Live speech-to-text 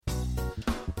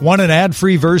Want an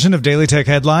ad-free version of Daily Tech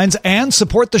Headlines and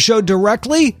support the show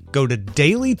directly? Go to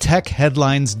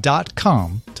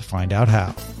dailytechheadlines.com to find out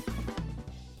how.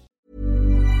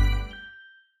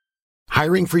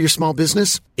 Hiring for your small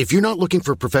business? If you're not looking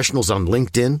for professionals on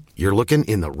LinkedIn, you're looking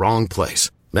in the wrong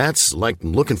place. That's like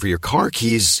looking for your car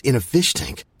keys in a fish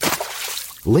tank.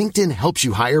 LinkedIn helps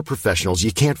you hire professionals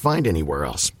you can't find anywhere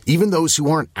else, even those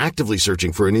who aren't actively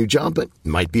searching for a new job but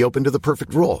might be open to the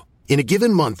perfect role. In a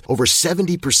given month, over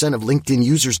 70% of LinkedIn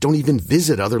users don't even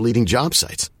visit other leading job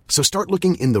sites. So start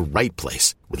looking in the right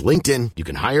place. With LinkedIn, you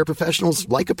can hire professionals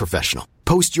like a professional.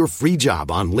 Post your free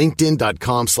job on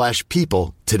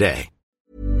linkedin.com/people today.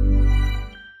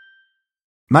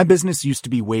 My business used to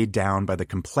be weighed down by the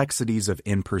complexities of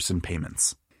in-person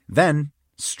payments. Then,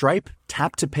 Stripe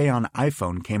Tap to Pay on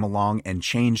iPhone came along and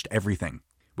changed everything.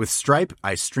 With Stripe,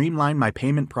 I streamlined my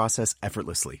payment process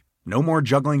effortlessly. No more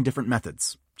juggling different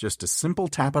methods. Just a simple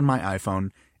tap on my iPhone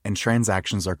and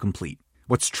transactions are complete.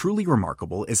 What's truly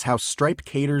remarkable is how Stripe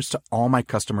caters to all my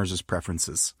customers'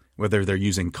 preferences. Whether they're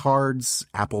using cards,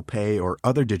 Apple Pay, or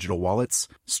other digital wallets,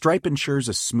 Stripe ensures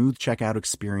a smooth checkout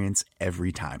experience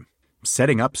every time.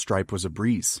 Setting up Stripe was a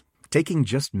breeze, taking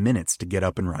just minutes to get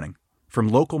up and running. From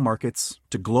local markets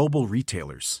to global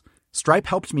retailers, Stripe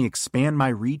helped me expand my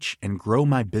reach and grow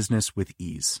my business with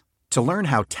ease. To learn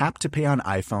how Tap to Pay on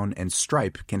iPhone and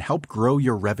Stripe can help grow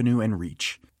your revenue and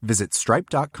reach, visit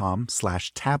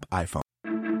stripe.com/tapiphone.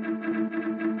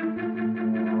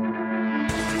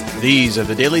 These are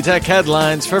the Daily Tech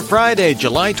Headlines for Friday,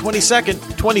 July 22nd,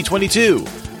 2022.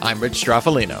 I'm Rich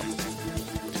Straffolino.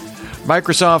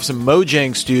 Microsoft's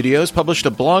Mojang Studios published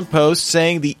a blog post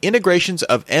saying the integrations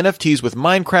of NFTs with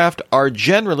Minecraft are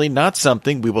generally not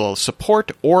something we will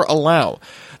support or allow.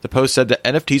 The post said that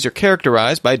NFTs are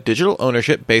characterized by digital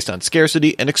ownership based on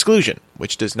scarcity and exclusion,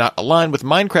 which does not align with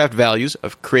Minecraft values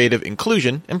of creative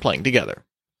inclusion and playing together.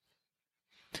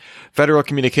 Federal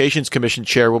Communications Commission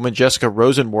Chairwoman Jessica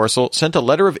Rosenworcel sent a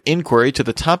letter of inquiry to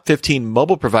the top 15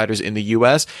 mobile providers in the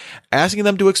U.S., asking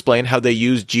them to explain how they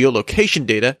use geolocation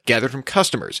data gathered from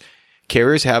customers.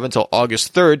 Carriers have until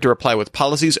August 3rd to reply with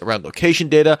policies around location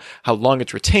data, how long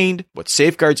it's retained, what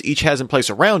safeguards each has in place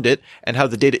around it, and how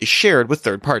the data is shared with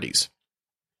third parties.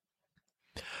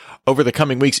 Over the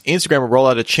coming weeks, Instagram will roll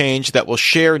out a change that will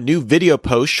share new video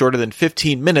posts shorter than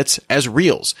 15 minutes as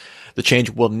Reels. The change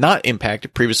will not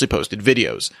impact previously posted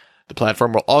videos. The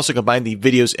platform will also combine the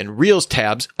Videos and Reels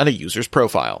tabs on a user's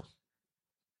profile.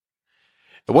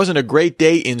 It wasn't a great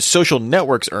day in social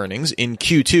networks earnings. In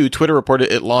Q2, Twitter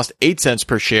reported it lost 8 cents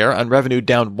per share on revenue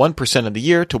down 1% on the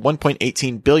year to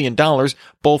 $1.18 billion,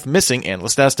 both missing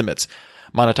analyst estimates.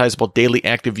 Monetizable daily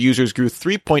active users grew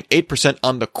 3.8%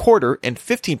 on the quarter and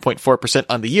 15.4%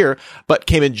 on the year, but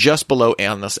came in just below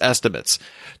analyst estimates.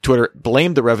 Twitter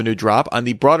blamed the revenue drop on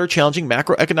the broader challenging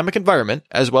macroeconomic environment,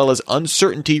 as well as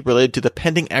uncertainty related to the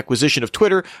pending acquisition of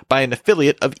Twitter by an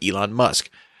affiliate of Elon Musk.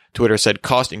 Twitter said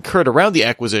costs incurred around the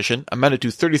acquisition amounted to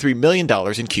 $33 million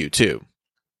in Q2.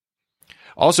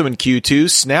 Also in Q2,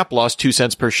 Snap lost 2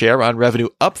 cents per share on revenue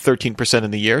up 13%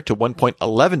 in the year to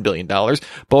 $1.11 billion,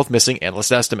 both missing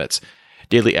analyst estimates.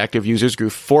 Daily active users grew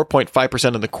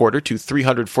 4.5% in the quarter to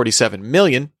 347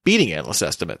 million, beating analyst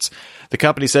estimates. The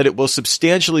company said it will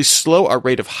substantially slow our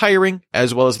rate of hiring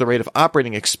as well as the rate of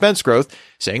operating expense growth,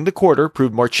 saying the quarter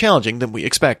proved more challenging than we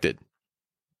expected.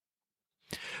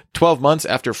 12 months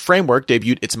after Framework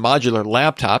debuted its modular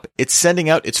laptop, it's sending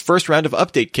out its first round of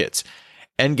update kits.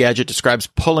 Engadget describes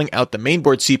pulling out the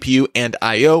mainboard CPU and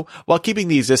I/O while keeping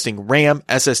the existing RAM,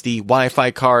 SSD,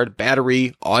 Wi-Fi card,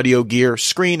 battery, audio gear,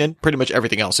 screen, and pretty much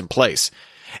everything else in place.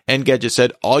 Engadget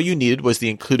said all you needed was the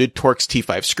included Torx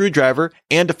T5 screwdriver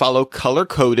and to follow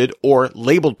color-coded or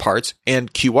labeled parts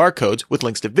and QR codes with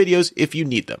links to videos if you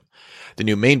need them. The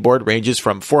new mainboard ranges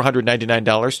from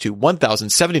 $499 to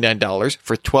 $1,079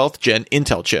 for 12th gen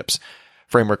Intel chips.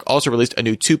 Framework also released a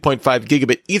new 2.5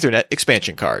 gigabit Ethernet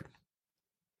expansion card.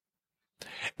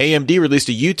 AMD released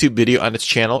a YouTube video on its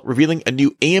channel revealing a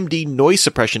new AMD noise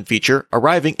suppression feature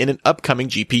arriving in an upcoming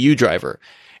GPU driver.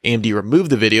 AMD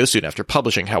removed the video soon after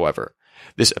publishing, however.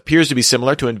 This appears to be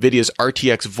similar to NVIDIA's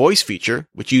RTX voice feature,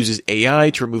 which uses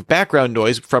AI to remove background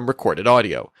noise from recorded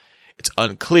audio. It's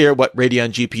unclear what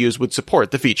Radeon GPUs would support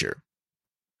the feature.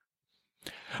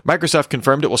 Microsoft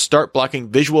confirmed it will start blocking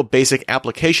Visual Basic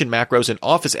application macros in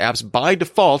Office apps by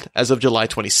default as of July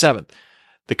 27th.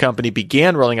 The company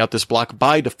began rolling out this block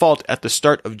by default at the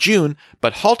start of June,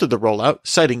 but halted the rollout,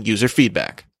 citing user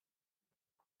feedback.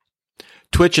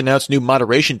 Twitch announced new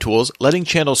moderation tools, letting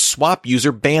channels swap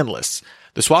user ban lists.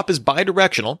 The swap is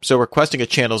bidirectional, so requesting a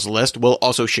channel's list will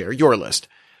also share your list.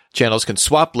 Channels can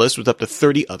swap lists with up to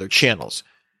 30 other channels.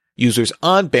 Users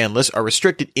on ban lists are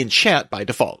restricted in chat by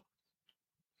default.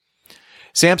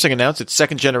 Samsung announced its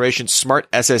second-generation smart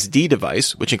SSD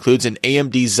device, which includes an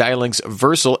AMD Xilinx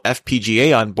Versal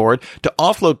FPGA on board to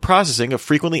offload processing of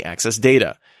frequently accessed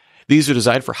data. These are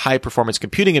designed for high-performance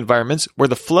computing environments where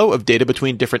the flow of data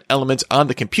between different elements on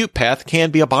the compute path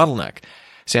can be a bottleneck.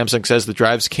 Samsung says the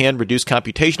drives can reduce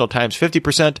computational times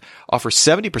 50%, offer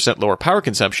 70% lower power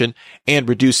consumption, and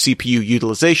reduce CPU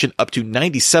utilization up to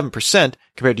 97%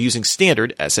 compared to using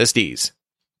standard SSDs.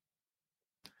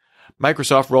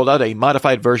 Microsoft rolled out a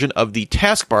modified version of the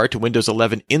taskbar to Windows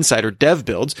 11 Insider Dev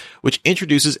builds, which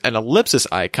introduces an ellipsis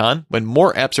icon when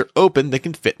more apps are open than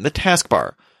can fit in the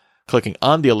taskbar. Clicking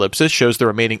on the ellipsis shows the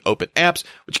remaining open apps,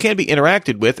 which can be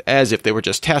interacted with as if they were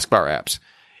just taskbar apps.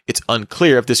 It's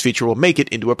unclear if this feature will make it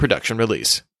into a production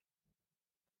release.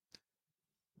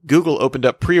 Google opened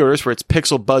up pre-orders for its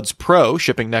Pixel Buds Pro,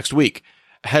 shipping next week.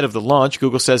 Ahead of the launch,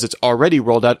 Google says it's already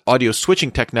rolled out audio switching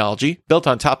technology built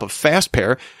on top of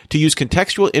FastPair to use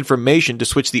contextual information to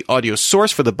switch the audio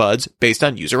source for the buds based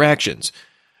on user actions.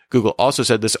 Google also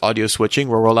said this audio switching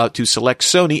will roll out to select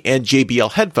Sony and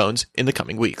JBL headphones in the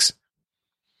coming weeks.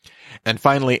 And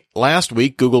finally, last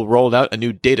week, Google rolled out a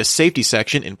new data safety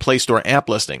section in Play Store app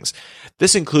listings.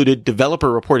 This included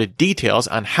developer-reported details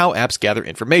on how apps gather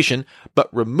information,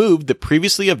 but removed the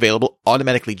previously available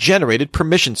automatically generated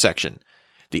permission section.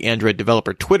 The Android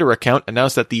developer Twitter account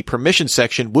announced that the permission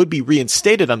section would be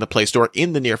reinstated on the Play Store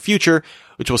in the near future,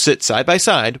 which will sit side by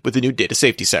side with the new data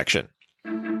safety section.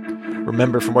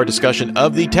 Remember, for more discussion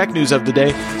of the tech news of the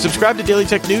day, subscribe to Daily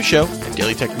Tech News Show at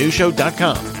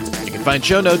dailytechnewsshow.com. You can find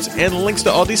show notes and links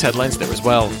to all these headlines there as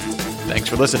well. Thanks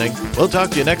for listening. We'll talk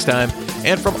to you next time.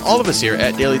 And from all of us here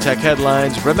at Daily Tech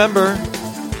Headlines, remember,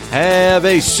 have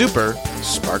a super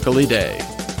sparkly day.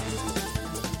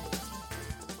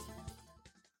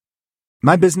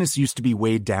 My business used to be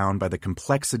weighed down by the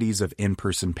complexities of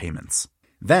in-person payments.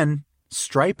 Then,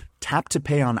 Stripe Tap to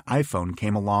Pay on iPhone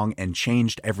came along and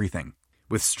changed everything.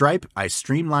 With Stripe, I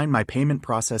streamlined my payment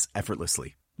process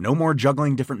effortlessly. No more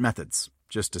juggling different methods.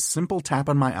 Just a simple tap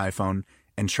on my iPhone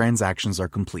and transactions are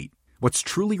complete. What's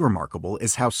truly remarkable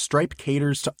is how Stripe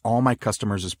caters to all my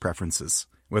customers' preferences.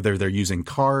 Whether they're using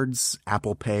cards,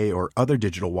 Apple Pay, or other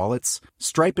digital wallets,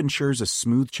 Stripe ensures a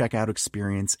smooth checkout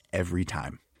experience every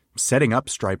time. Setting up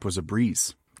Stripe was a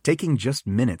breeze, taking just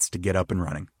minutes to get up and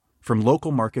running. From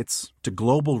local markets to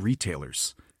global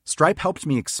retailers, Stripe helped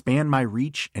me expand my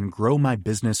reach and grow my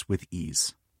business with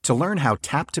ease. To learn how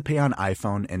Tap to Pay on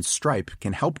iPhone and Stripe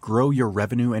can help grow your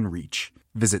revenue and reach,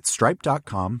 visit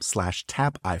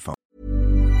stripe.com/tapiphone.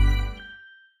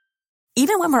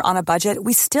 Even when we're on a budget,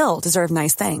 we still deserve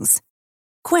nice things.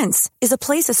 Quince is a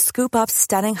place to scoop up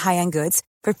stunning high-end goods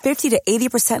for 50 to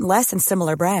 80% less than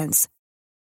similar brands.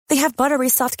 They have buttery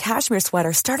soft cashmere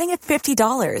sweaters starting at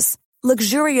 $50,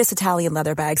 luxurious Italian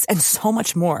leather bags, and so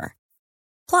much more.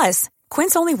 Plus,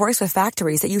 Quince only works with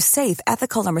factories that use safe,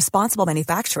 ethical, and responsible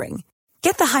manufacturing.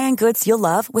 Get the high-end goods you'll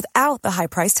love without the high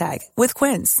price tag with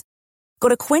Quince. Go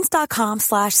to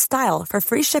quince.com/style for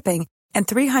free shipping and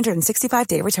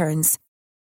 365-day returns.